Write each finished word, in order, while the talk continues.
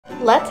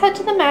Let's head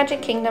to the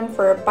Magic Kingdom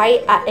for a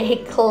bite at a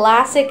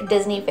classic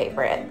Disney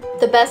favorite.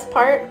 The best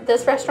part,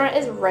 this restaurant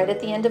is right at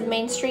the end of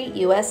Main Street,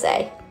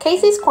 USA.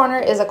 Casey's Corner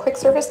is a quick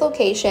service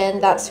location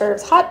that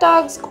serves hot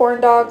dogs,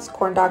 corn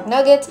dog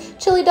nuggets,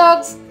 chili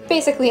dogs,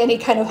 basically any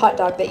kind of hot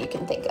dog that you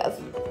can think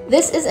of.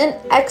 This is an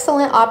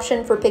excellent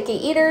option for picky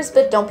eaters,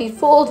 but don't be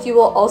fooled, you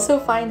will also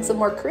find some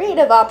more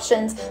creative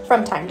options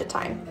from time to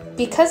time.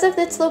 Because of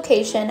its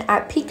location,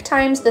 at peak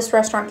times, this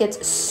restaurant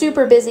gets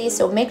super busy,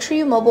 so make sure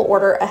you mobile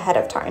order ahead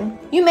of time.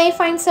 You may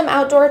find some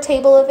outdoor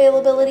table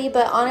availability,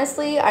 but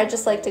honestly, I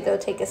just like to go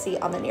take a seat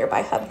on the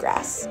nearby hub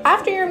grass.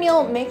 After your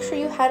meal, make sure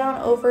you head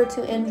on over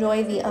to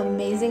enjoy the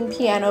amazing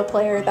piano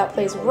player that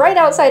plays right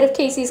outside of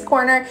Casey's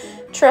Corner.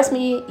 Trust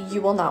me,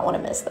 you will not want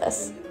to miss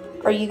this.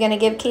 Are you going to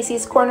give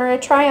Casey's Corner a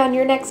try on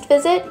your next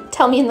visit?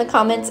 Tell me in the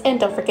comments, and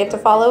don't forget to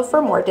follow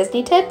for more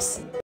Disney tips.